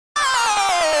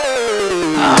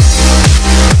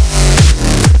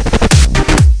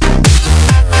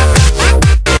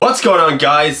What's going on,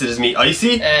 guys? It is me,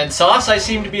 Icy. And Sauce, I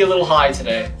seem to be a little high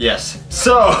today. Yes.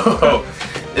 So,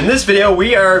 in this video,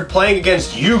 we are playing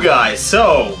against you guys.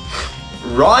 So,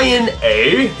 Ryan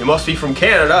A, he must be from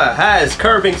Canada, has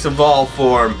Carbinx Evolved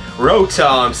Form,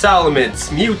 Rotom, Salamence,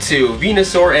 Mewtwo,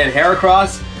 Venusaur, and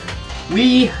Heracross.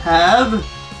 We have...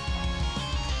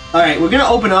 Alright, we're gonna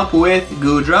open up with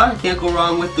Goodra. Can't go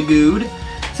wrong with the Good.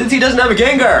 Since he doesn't have a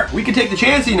Gengar, we can take the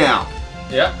Chansey now.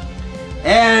 Yeah.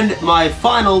 And my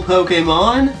final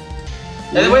Pokemon...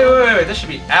 Wait, this should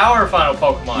be our final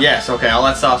Pokemon. Yes, okay, I'll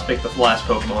let Sauce pick the last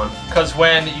Pokemon. Because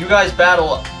when you guys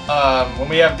battle, when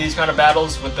we have these kind of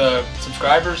battles with the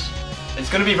subscribers,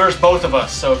 it's going to be versus both of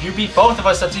us. So if you beat both of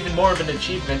us, that's even more of an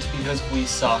achievement because we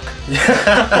suck.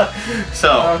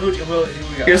 So, who we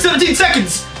got? here's 17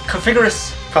 seconds!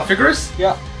 Configurus. Configurus?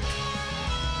 Yeah.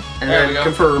 And there we then go.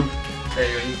 confirm.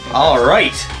 There you go.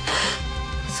 Alright.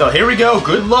 So here we go.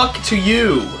 Good luck to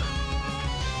you.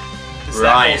 It's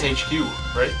Ryan. that HQ,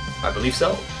 right? I believe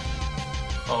so.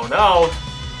 Oh no.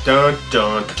 Dun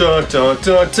dun dun dun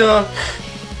dun dun.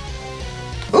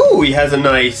 Ooh, he has a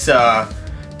nice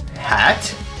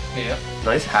hat. Yeah.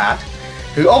 Nice hat.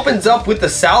 He opens up with the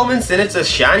Salamence, and it's a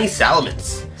shiny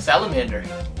Salamence. Salamander.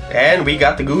 And we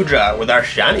got the Goodra with our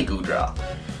shiny Goodra.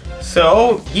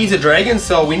 So, he's a dragon,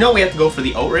 so we know we have to go for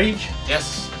the Outrage.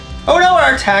 Yes. Oh no,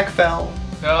 our attack fell.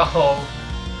 No.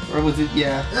 Or was it?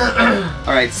 Yeah.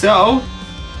 Alright, so,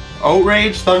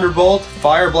 Outrage, Thunderbolt,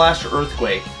 Fire Blast, or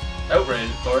Earthquake. Outrage,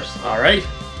 of course. Alright.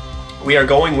 We are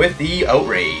going with the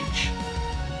Outrage.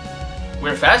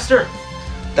 We're faster.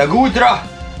 The Goodra!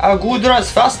 Our Goodra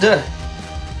is faster!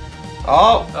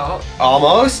 Oh,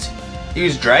 almost.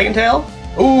 Use Dragon Tail.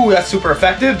 Ooh, that's super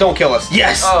effective. Don't kill us.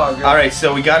 Yes! Oh, good. Alright,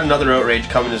 so we got another Outrage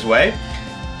coming his way.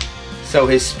 So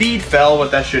his speed fell,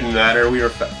 but that shouldn't matter. We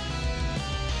were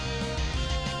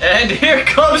And here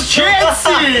comes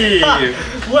Chansey!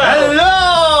 Well.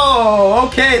 Hello!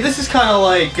 Okay, this is kind of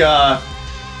like,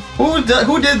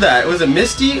 who did that? Was it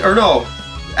Misty? Or no,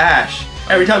 Ash.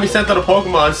 Every time he sent out a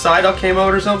Pokemon, Psyduck came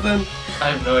out or something? I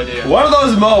have no idea. One of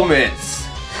those moments.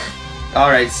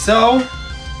 Alright, so,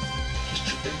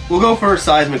 we'll go for a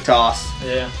Seismic Toss.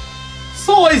 Yeah.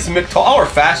 Seismic Toss. Oh, we're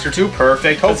faster too,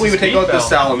 perfect. Hopefully we take out the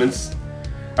Salamence.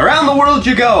 Around the world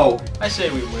you go! I say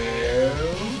we will.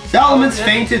 Salamence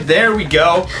fainted, there we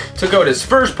go. Took out his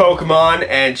first Pokemon,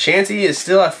 and Chansey is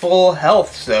still at full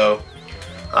health, so...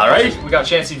 Alright. We got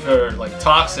Chansey for, like,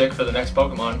 Toxic for the next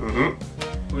Pokemon.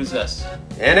 Mm-hmm. Who is this?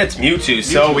 And it's Mewtwo,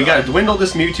 so we gotta dwindle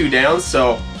this Mewtwo down,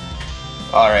 so...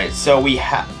 Alright, so we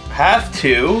have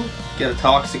to get a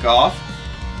Toxic off,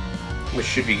 which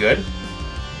should be good.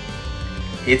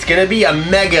 It's gonna be a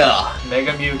Mega!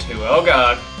 Mega Mewtwo, oh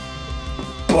god.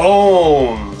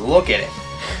 Boom! Look at it.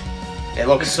 It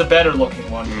looks... This is a better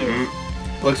looking one, too.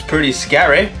 Mm-hmm. Looks pretty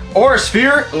scary. Or a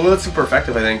Sphere! Ooh, that's super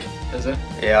effective, I think. Is it?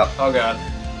 Yeah. Oh god.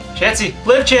 Chansey!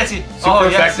 Live, Chansey! Super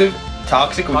effective. Yes.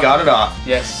 Toxic, we got it off.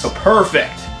 Yes. So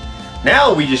perfect.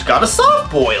 Now we just got a soft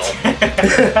boil.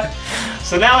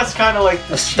 So now it's kind of like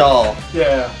a stall.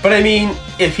 Yeah. But I mean,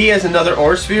 if he has another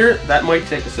Sphere, that might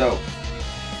take us out.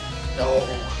 No.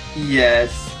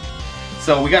 Yes.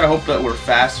 So we gotta hope that we're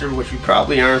faster, which we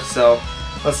probably aren't, so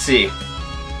let's see.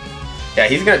 Yeah,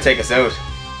 he's gonna take us out.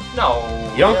 No.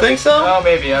 You don't think so? Oh,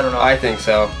 maybe, I don't know. I think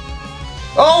so.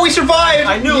 Oh, we survived!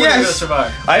 I knew we were gonna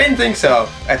survive. I didn't think so.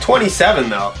 At 27,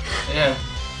 though. Yeah.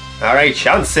 Alright,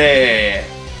 Chansey.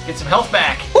 Get some health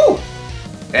back. Woo!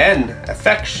 And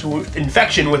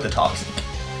infection with the Toxic.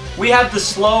 We have the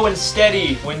slow and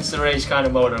steady wins the race kind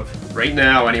of motive. Right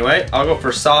now, anyway. I'll go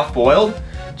for soft boiled,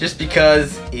 just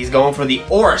because he's going for the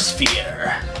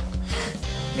Sphere.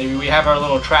 Maybe we have our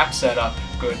little trap set up.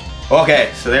 Good.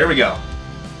 Okay, so there we go.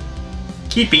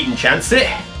 Keep eating, Chansey.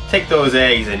 Take those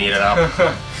eggs and eat it up.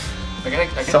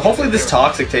 So hopefully this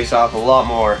Toxic takes off a lot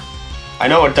more. I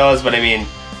know it does, but I mean,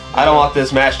 I don't want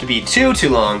this match to be too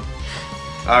long.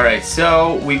 Alright,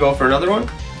 so we go for another one?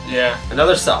 Yeah.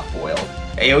 Another soft boiled.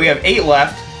 Hey, we have 8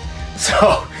 left.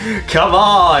 So, come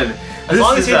on! As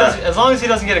long as he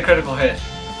doesn't get a critical hit.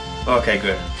 Okay,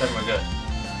 good. Then we're good.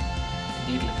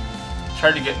 It's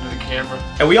hard to get into the camera.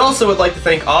 And we also would like to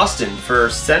thank Austin for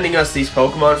sending us these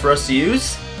Pokemon for us to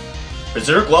use.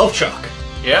 Berserk Love-Chuck.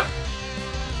 Yep.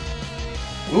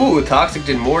 Ooh, Toxic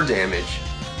did more damage.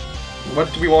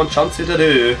 What do we want Chansey to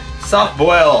do? Soft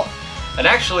boil. And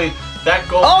actually, that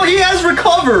goal... Oh, he has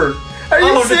Recover! Are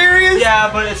you serious?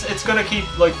 Yeah, but it's gonna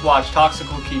keep, like, watch,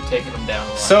 Toxic will keep taking him down a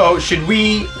lot. So, should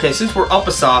we... Okay, since we're up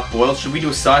a soft boil, should we do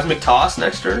a Seismic Toss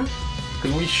next turn?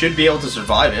 Because we should be able to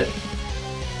survive it.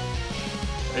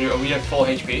 Are we at full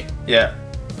HP? Yeah.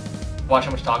 Watch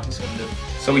how much Toxic's gonna do.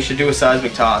 So we should do a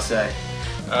Seismic Toss, eh?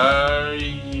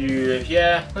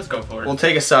 Yeah, let's go for it. We'll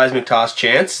take a seismic toss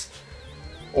chance.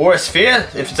 Or a sphere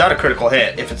if it's not a critical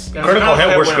hit. If it's a critical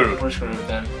hit, we're screwed. We're screwed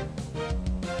then.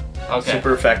 Okay.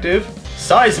 Super effective.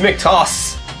 Seismic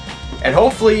toss. And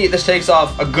hopefully this takes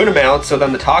off a good amount so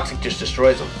then the toxic just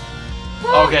destroys them.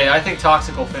 Okay, I think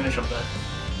toxic will finish them then.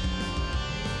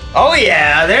 Oh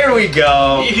yeah, there we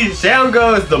go. Jeez. Down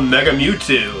goes the Mega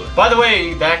Mewtwo. By the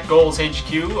way, that Goals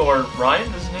HQ, or Ryan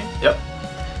is his name? Yep.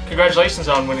 Congratulations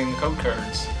on winning the code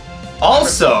cards.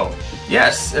 Also,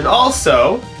 yes, and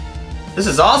also, this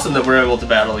is awesome that we're able to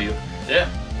battle you. Yeah.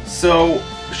 So,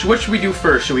 what should we do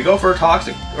first? Should we go for a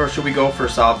toxic or should we go for a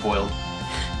soft boiled?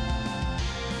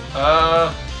 Look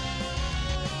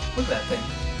at that thing.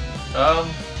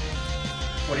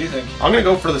 What do you think? I'm gonna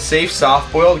go for the safe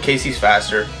soft boiled in case he's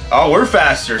faster. Oh, we're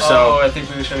faster, so. Oh, I think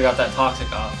we should have got that toxic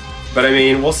off. But I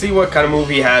mean, we'll see what kind of move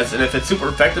he has, and if it's super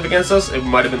effective against us, it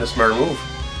might have been the smarter move.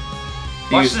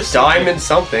 He Watch used this diamond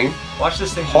something. Watch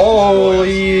this thing.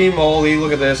 Holy moly,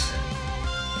 look at this.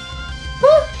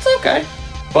 Well, it's okay.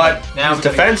 But Now his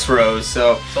defense rose,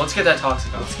 so So let's get that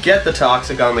toxic off. let's get the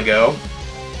toxic on the go.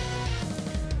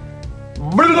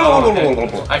 Oh,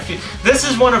 okay. I feel this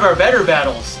is one of our better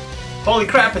battles. Holy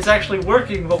crap! It's actually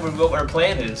working. What our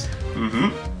plan is.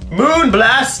 Moon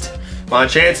blast. Come on,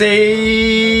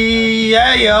 Chansey.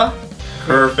 Yeah.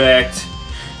 Perfect.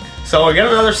 So we get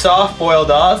another soft boiled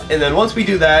off, and then once we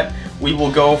do that, we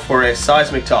will go for a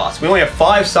seismic toss. We only have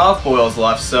 5 soft boils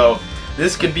left, so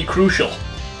this could be crucial.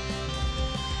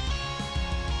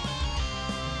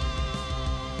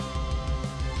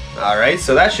 Alright,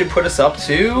 so that should put us up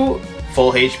to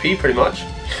full HP pretty much.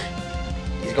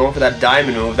 He's going for that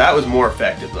diamond move. That was more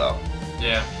effective though.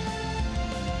 Yeah.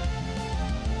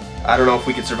 I don't know if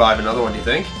we could survive another one, do you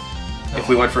think? No. If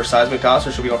we went for a seismic toss,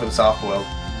 or should we go for the soft boiled?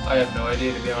 I have no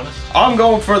idea, to be honest. I'm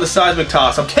going for the seismic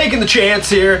toss. I'm taking the chance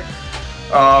here.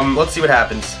 Let's see what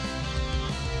happens.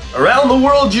 Around the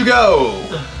world you go,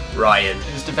 Ryan.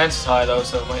 His defense is high though,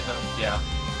 so it might not. Yeah.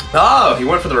 Oh, he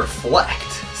went for the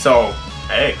reflect. So,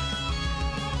 hey.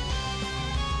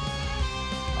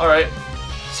 All right.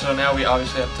 So now we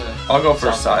obviously have to. I'll go for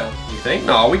a soft side. You think?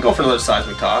 No, we can go for another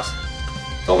seismic toss.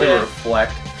 It's only a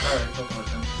reflect. All right, go for it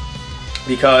then.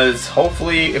 Because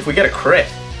hopefully, if we get a crit,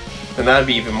 then that'd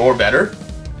be even more better.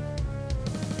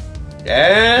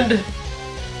 And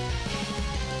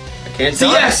I can't see.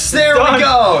 Yes, there we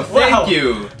go. Thank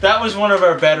you. That was one of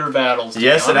our better battles.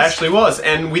 Yes, it actually was.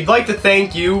 And we'd like to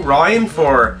thank you, Ryan,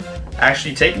 for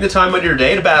actually taking the time out of your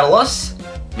day to battle us.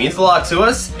 It means a lot to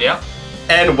us. Yeah.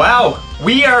 And wow,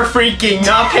 we are freaking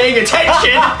not paying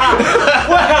attention.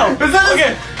 Wow. Is that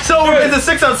okay? So it's a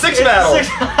 6-on-6 battle.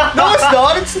 No, it's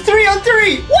not. It's a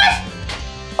 3-on-3. What?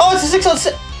 Oh, it's a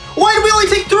 6-on-6. Why did we only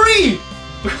take 3?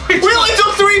 We only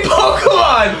took 3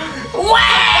 Pokemon.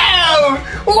 Wow!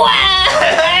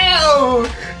 Wow!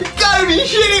 You gotta be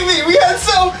shitting me. We had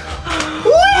so.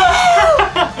 Wow!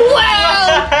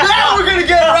 Wow! Now we're gonna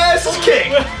get our asses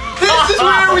kicked. This is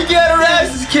where we get our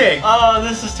asses kicked. Oh,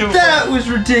 this is too That funny. was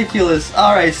ridiculous.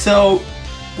 Alright, so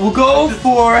we'll go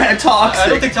for a toxic. I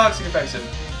don't think toxic affects him.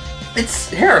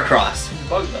 It's Heracross. He's a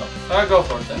bug though. Alright, go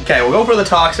for it then. Okay, we'll go for the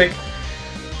toxic.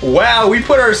 Wow, we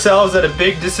put ourselves at a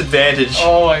big disadvantage.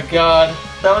 Oh my god.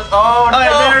 That was. Oh no!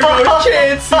 Alright, there goes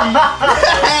Chansey.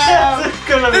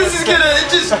 This This is gonna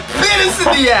just bit us in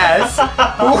the ass.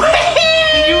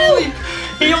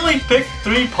 He only picked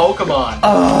 3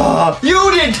 Pokemon.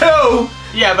 You did too!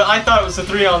 Yeah, but I thought it was a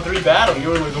 3-on-3 battle. You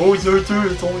were like, oh, it's only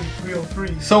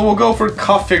 3-on-3. So we'll go for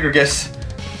Cuff Figure Guess.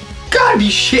 Gotta be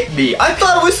shitting me. I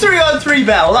thought it was 3-on-3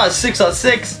 battle, not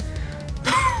 6-on-6.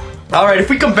 Alright, if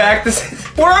we come back,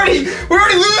 we're already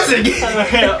losing!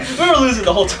 Yeah, we were losing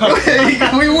the whole time.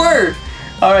 We were!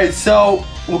 Alright, so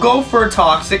we'll go for a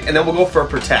Toxic and then we'll go for a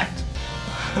Protect.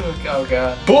 Oh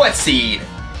god. Bullet Seed!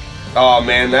 Oh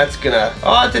man, that's gonna.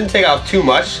 Oh, it didn't take off too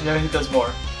much. And then he does more.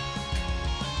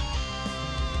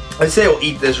 I'd say we'll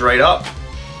eat this right up.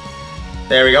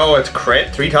 There we go, it's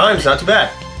crit 3 times, not too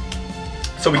bad.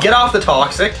 So we get off the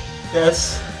Toxic.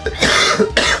 Yes.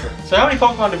 So how many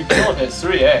Pokemon did we kill of his?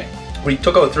 3, eh? We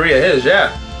took out 3 of his,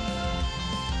 yeah.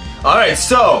 Alright,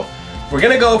 so we're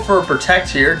gonna go for a Protect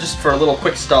here, just for a little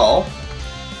quick stall.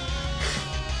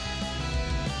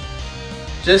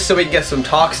 Just so we can get some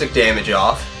Toxic damage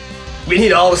off. We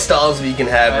need all the stalls we can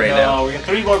have right now. We got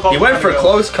 3 more Pokemon. He went for to go.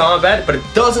 close combat, but it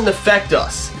doesn't affect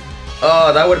us.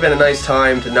 Oh, that would have been a nice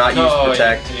time to not use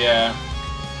Protect. Yeah.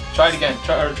 Try it again.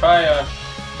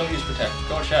 Don't use Protect.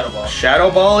 Go with Shadow Ball. Shadow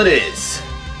Ball it is.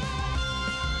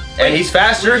 And he's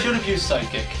faster. We should have used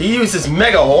Psychic. He uses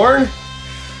Mega Horn.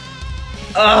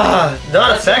 Not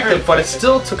That's effective, very but it effective.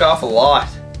 still took off a lot.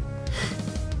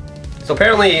 So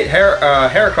apparently,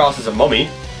 Heracross is a mummy.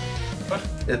 What?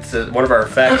 It's one of our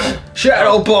effects.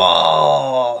 Shadow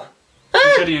Ball! You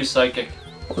should have used Psychic.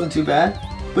 Wasn't too bad.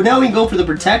 But now we can go for the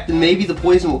Protect and maybe the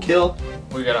Poison will kill.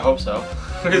 We gotta hope so.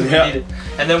 Because we need it.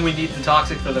 And then we need the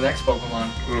Toxic for the next Pokemon.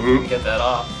 We can get that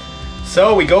off.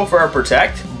 So we go for our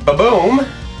Protect. Ba-boom!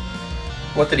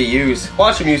 What did he use?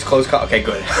 Watch him use Close Call. Okay,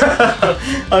 good. I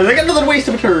was like, another waste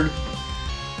of a turn.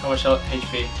 How much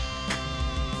HP?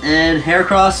 And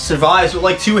Heracross survives with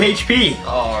like 2 HP.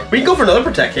 Oh, we can go for another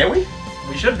Protect, can't we?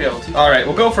 We should be able to. Alright,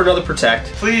 we'll go for another Protect.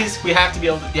 Please, we have to be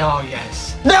able to. Oh,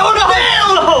 yes. No, no!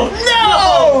 No!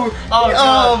 No!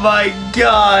 Oh, my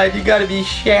god, you gotta be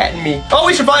shatting me. Oh,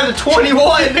 we survived the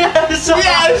 21! Yes!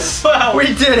 Yes! Wow. We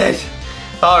did it!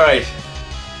 Alright.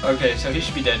 Okay, so he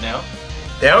should be dead now.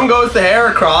 Down goes the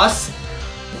Heracross.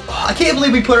 I can't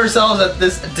believe we put ourselves at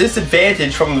this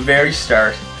disadvantage from the very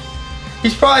start.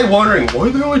 He's probably wondering, why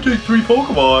did they only take 3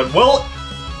 Pokemon? Well,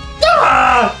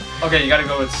 Okay, you gotta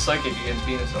go with Psychic against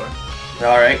Venusaur.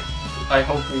 Alright. I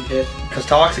hope we hit. Because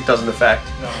Toxic doesn't affect.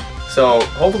 No. So,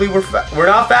 hopefully we're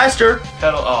not faster.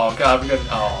 Pedal. Oh, God, we're gonna.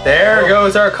 Oh. There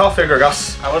goes our Cuffigger,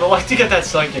 Gus. I would have liked to get that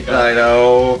Psychic up. I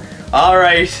know.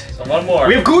 Alright. So, one more.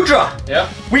 We have Goodra.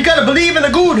 Yeah. We gotta believe in the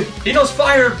good. He knows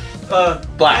Fire.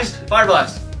 Blast. Fire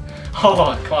Blast.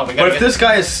 Oh, come on, we gotta But if this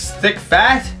guy is thick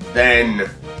fat, then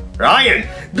Ryan,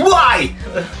 why?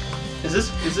 Is this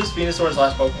Venusaur's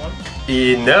last Pokemon?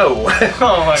 No.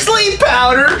 Oh my Sleep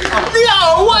powder?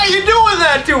 No, why are you doing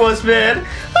that to us, man?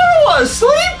 I don't want to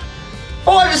sleep.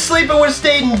 I wanted to sleep and would have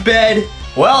stayed in bed.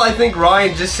 Well, I think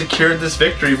Ryan just secured this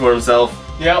victory for himself.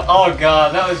 Yeah. Oh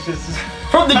God, that was just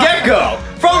from the get-go.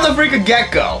 From the freaking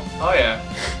get-go. Oh yeah.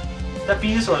 That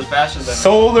Venusaur is faster than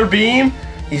Solar Beam.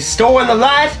 He's stolen the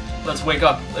light. Let's wake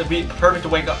up. It'd be perfect to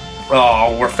wake up.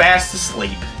 Oh, we're fast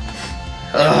asleep.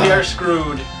 And we are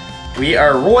screwed. We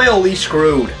are royally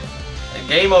screwed. And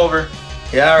game over.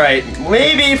 Yeah, alright.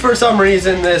 Maybe for some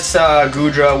reason this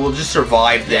Goodra will just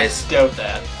survive this. Doubt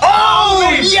that.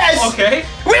 Oh, yes! Okay.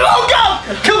 We woke up!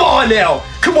 Come on now!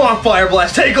 Come on, Fire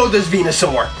Blast, take out this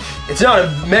Venusaur. It's not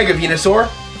a Mega Venusaur.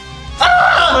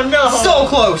 Ah! Oh no! So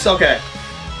close, okay.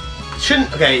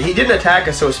 Shouldn't, okay, he didn't attack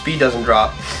us so his speed doesn't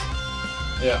drop.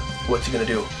 Yeah. What's he gonna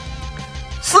do?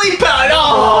 Sleep powder!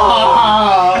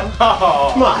 Oh!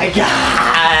 Oh My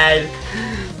god!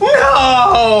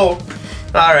 No!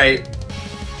 Alright.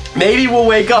 Maybe we'll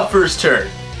wake up first turn.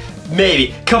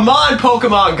 Maybe. Come on,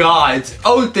 Pokemon gods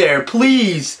out there,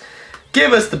 please.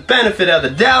 Give us the benefit of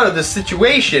the doubt of the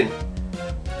situation.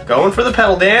 Going for the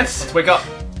pedal dance. Let's wake up.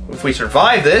 If we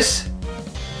survive this.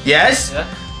 Yes. Yeah.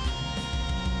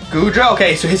 Goodra,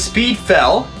 okay, so his speed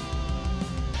fell.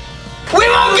 We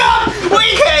woke up!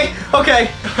 Okay,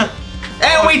 okay.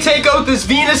 And we take out this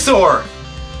Venusaur.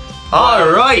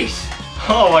 Alright.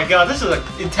 Oh my God, this is an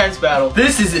intense battle.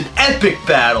 This is an epic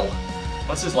battle.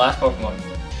 What's his last Pokemon?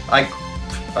 Like,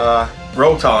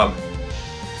 Rotom.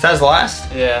 Is that his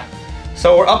last? Yeah.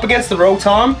 So we're up against the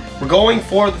Rotom. We're going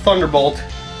for the Thunderbolt.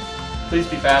 Please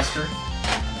be faster.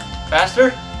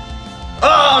 Faster?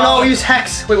 Oh no, use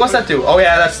Hex. Wait, what's that do? Oh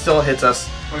yeah, that still hits us.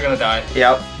 We're gonna die.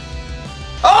 Yep.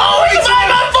 Oh, he's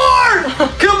 5 on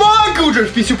 4! Come on,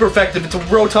 Goodra, be super effective. It's a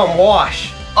Rotom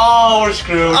wash. Oh, we're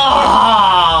screwed.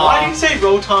 Ah! Why do you say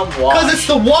Rotom wash? Because it's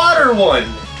the water one.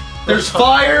 There's Rotom.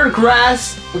 fire,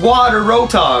 grass, water,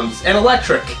 Rotoms, and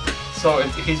electric. So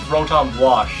he's Rotom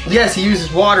wash. Yes, he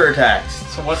uses water attacks.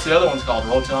 So what's the other one's called?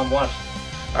 Rotom wash.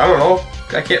 I don't know.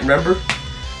 I can't remember.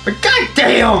 But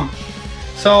goddamn!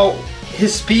 So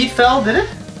his speed fell, did it?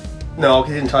 No,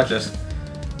 he didn't touch us.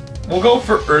 We'll go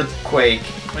for Earthquake.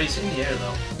 Wait, he's in the air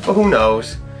though. But who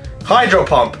knows? Hydro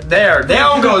Pump. There.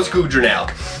 Down goes Goodra now.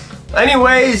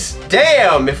 Anyways,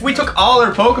 damn, if we took all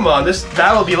our Pokemon, this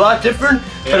battle would be a lot different.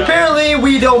 Yeah. But apparently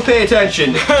we don't pay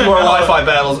attention to our Wi-Fi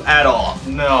battles at all.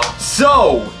 No.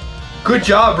 So, good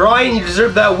job, Brian. You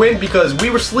deserve that win because we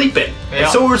were sleeping. Yeah. And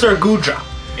so was our Goodra.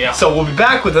 Yeah. So we'll be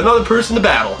back with another person to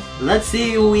battle. Let's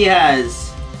see who he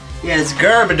has. He has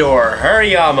Garbodor,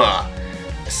 Hariyama,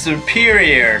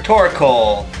 Superior,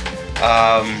 Torkoal,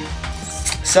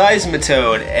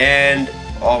 Seismitoad, and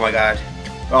oh my god.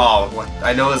 Oh, what?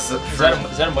 I know this is that a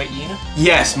Mightyena?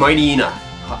 Yes, Mightyena.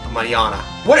 Mightyena.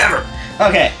 Whatever.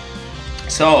 Okay.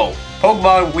 So,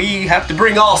 Pokemon, we have to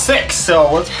bring all 6. So,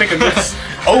 let's pick a good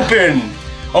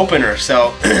opener.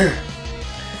 So, let's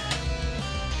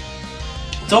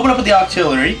open up with the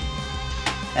Octillery.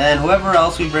 And whoever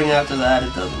else we bring after that,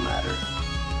 it doesn't matter.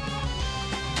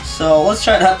 So, let's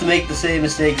try not to make the same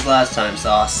mistake as last time,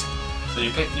 Sauce. So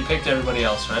you picked everybody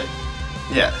else, right?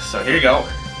 Yeah, so here you go.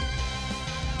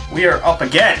 We are up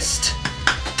against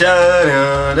Da,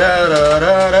 da, da, da,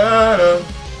 da, da, da.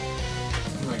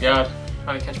 Oh my god.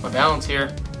 Trying to catch my balance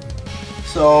here.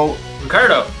 So,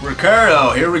 Ricardo,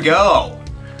 here we go.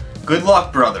 Good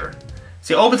luck, brother.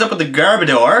 So he opens up with the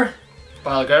Garbodor.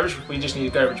 Pile of garbage, we just need a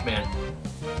garbage man.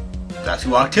 That's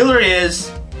who Octillery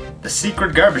is. The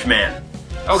secret garbage man.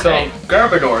 Okay. So,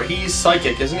 Garbodor, he's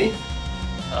psychic, isn't he?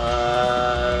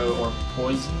 Or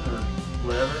poison, or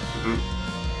whatever.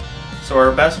 Mm-hmm. So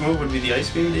our best move would be the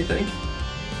Ice Beam, do you think?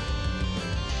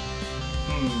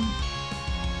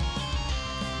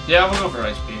 Yeah, we'll go for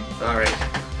Ice Beam. Alright.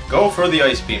 Go for the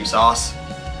Ice Beam, Sauce.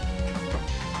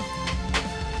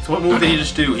 So what move did he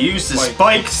just do? He used his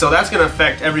Spike, so that's going to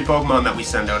affect every Pokemon that we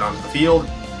send out onto the field.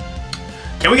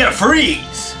 Can we get a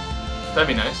freeze? That'd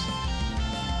be nice.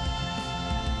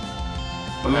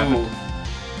 What happened?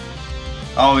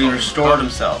 Oh, he restored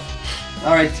himself.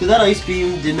 Alright, so that Ice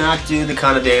Beam did not do the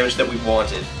kind of damage that we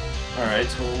wanted. Alright,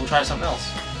 so we'll try something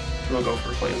else. We'll go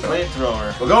for a Flamethrower.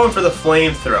 Flamethrower. We're going for the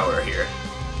Flamethrower here.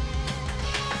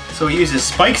 So he uses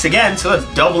Spikes again, so that's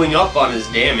doubling up on his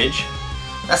damage.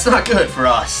 That's not good for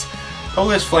us.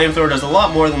 Hopefully this Flamethrower does a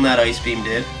lot more than that Ice Beam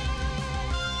did.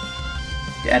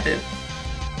 Yeah, it did.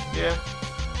 Yeah.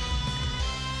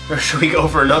 Or should we go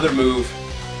for another move?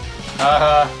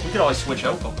 We could always switch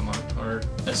out Pokemon. Or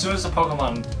as soon as the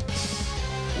Pokemon...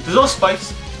 There's no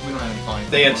spikes. We don't have any flying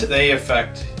Pokemon. They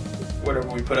affect whatever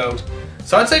we put out.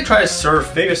 So I'd say try a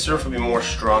Surf. Maybe a Surf would be more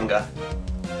stronger.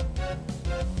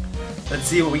 Let's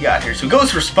see what we got here. So he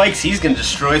goes for Spikes. He's going to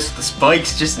destroy us with the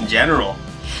Spikes just in general.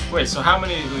 Wait, so how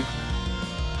many...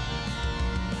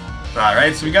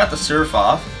 Alright, so we got the Surf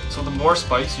off. So the more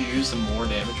spikes you use, the more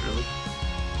damage, really?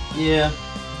 Yeah.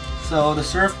 So the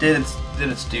Surf did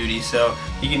its duty, so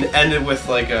you can end it with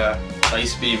like a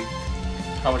Ice Beam.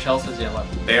 How much health does he have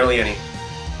left? Barely any.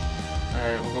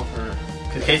 Alright, we'll go for...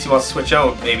 In case he wants to switch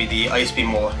out, maybe the Ice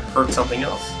Beam will hurt something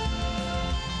else.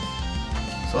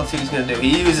 So let's see what he's going to do.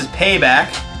 He uses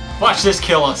Payback. Watch this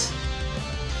kill us.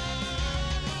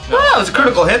 No. Oh, it was a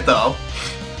critical hit though.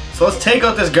 So let's take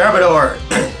out this Garbodor.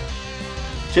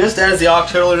 Just as the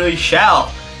Octillery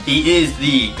shall. He is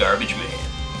the Garbage Man.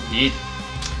 Indeed.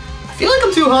 I feel like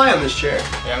I'm too high on this chair.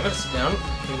 Yeah, I'm gonna sit down.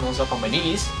 Get those up on my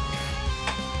knees.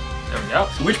 There we go.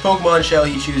 So which Pokemon shall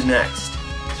he choose next?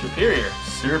 Superior.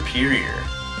 Superior.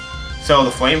 So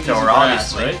the Flamethrower,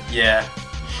 obviously. Right? Yeah.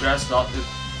 Grass is also...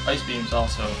 Ice Beam's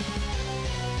also...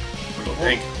 What do you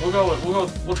think?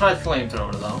 We'll try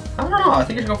Flamethrower though. I don't know. I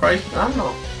think I should go for Ice. I don't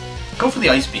know. Go for the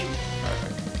Ice Beam.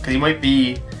 Because he might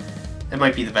be. It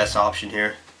might be the best option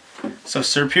here. So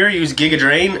Superior used Giga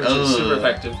Drain. Which is super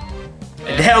effective.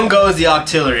 And down goes the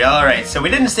Octillery. Alright, so we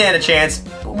didn't stand a chance.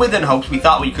 Within hopes, we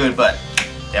thought we could, but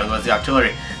down goes the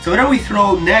Octillery. So whatever we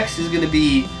throw next is going to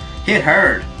be hit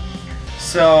hard.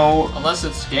 So... Unless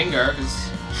it's Gengar, because...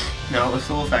 No, it's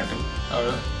still effective. Oh,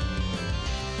 really?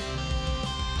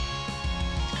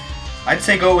 I'd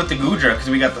say go with the Goodra, because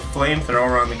we got the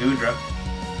Flamethrower on the Goodra.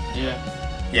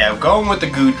 Yeah. Yeah, going with the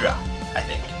Goodra, I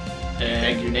think.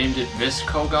 And you named it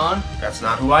Viscogon? That's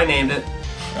not who I named it.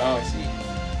 Oh, I see.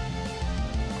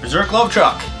 Berserk Love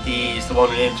Truck. He's the one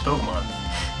who named his Pokemon.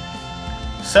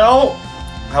 So,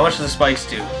 how much do the spikes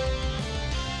do?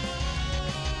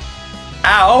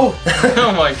 Ow!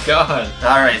 Oh my god.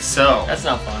 Alright, so. That's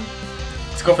not fun.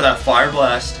 Let's go for that Fire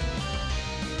Blast.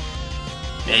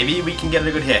 Maybe we can get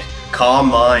a good hit. Calm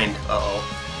Mind. Uh-oh.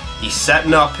 He's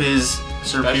setting up his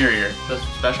Superior. That's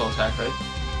special attack, right?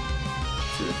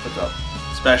 See what it puts up.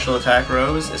 Special attack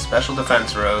rose, a special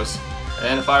defense rose.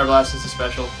 And a Fire Blast is a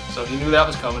special, so he knew that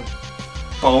was coming.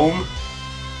 Boom.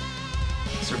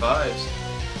 He survives.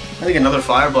 I think another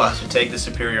Fire Blast would take the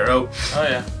Superior out. Oh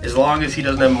yeah. As long as he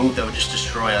doesn't have a move that would just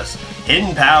destroy us.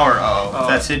 Hidden Power. If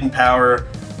that's Hidden Power,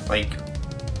 like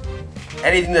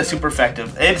anything that's super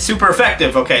effective. It's super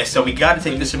effective. Okay, so we got to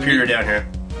take the Superior down here.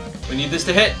 We need this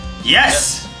to hit.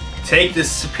 Yes. Yep. Take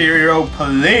this Superior out,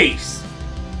 please.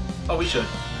 Oh, we should.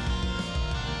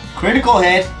 Critical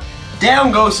hit.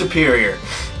 Down goes Superior.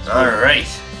 All right.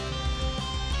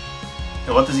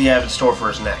 And what does he have in store for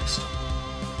us next?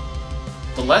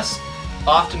 The less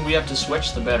often we have to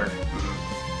switch, the better.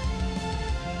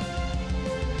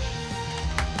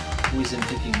 Who's in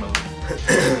thinking mode?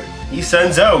 He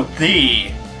sends out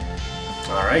the...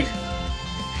 Alright.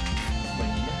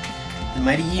 The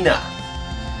Medina.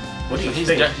 What do you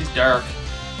think? He's dark.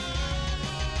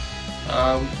 We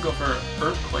can go for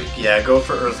Earthquake. Yeah, go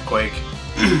for Earthquake.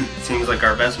 Seems like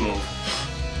our best move.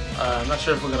 I'm not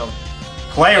sure if we're gonna...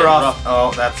 Play rough.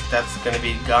 Oh, that's gonna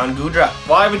be gone Goodra.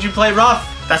 Why would you play rough?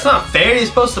 That's not fair. You're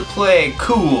supposed to play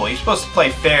cool. You're supposed to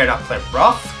play fair, not play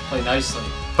rough. Play nicely.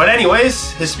 But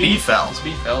anyways, his speed fell. His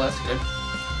speed fell, that's good.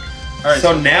 Alright,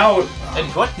 so now... And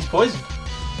what? He's poisoned.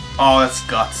 Oh, that's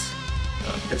guts.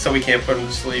 And so we can't put him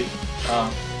to sleep.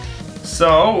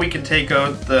 So we can take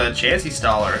out the Chansey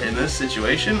Staller in this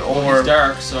situation, or... He's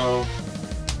dark, so...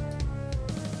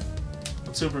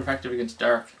 What's super effective against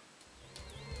dark?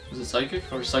 Is it psychic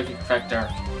or psychic effect dark?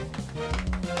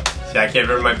 See, I can't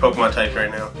remember my Pokemon type right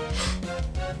now.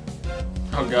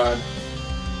 Oh god.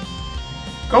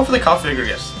 Go for the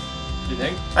Cofagrigus. You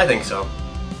think? I think so.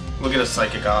 We'll get a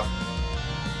Psychic off.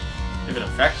 If it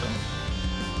affects him.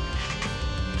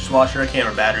 Just watch your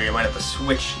camera battery. I might have to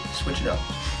switch it up.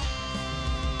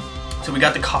 So we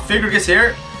got the Cofagrigus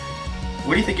here.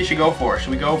 What do you think you should go for?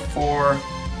 Should we go for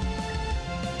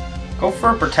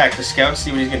Protect the Scout,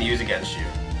 see what he's going to use against you?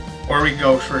 Or we can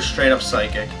go for a straight up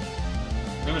Psychic.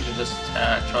 Maybe we should just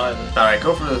try this. Alright,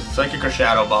 go for the Psychic or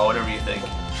Shadow Ball, whatever you think.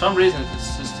 For some reason,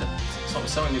 it's just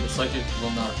something that Psychic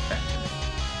will not affect him.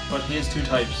 But he has 2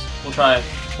 types. We'll try it.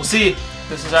 We'll see.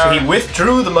 This is our... So he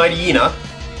withdrew the Mightyena.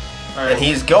 Right. And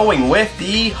he's going with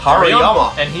the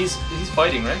Hariyama. And he's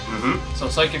fighting, right? Mm-hmm. So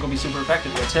Psychic will be super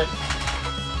effective against him.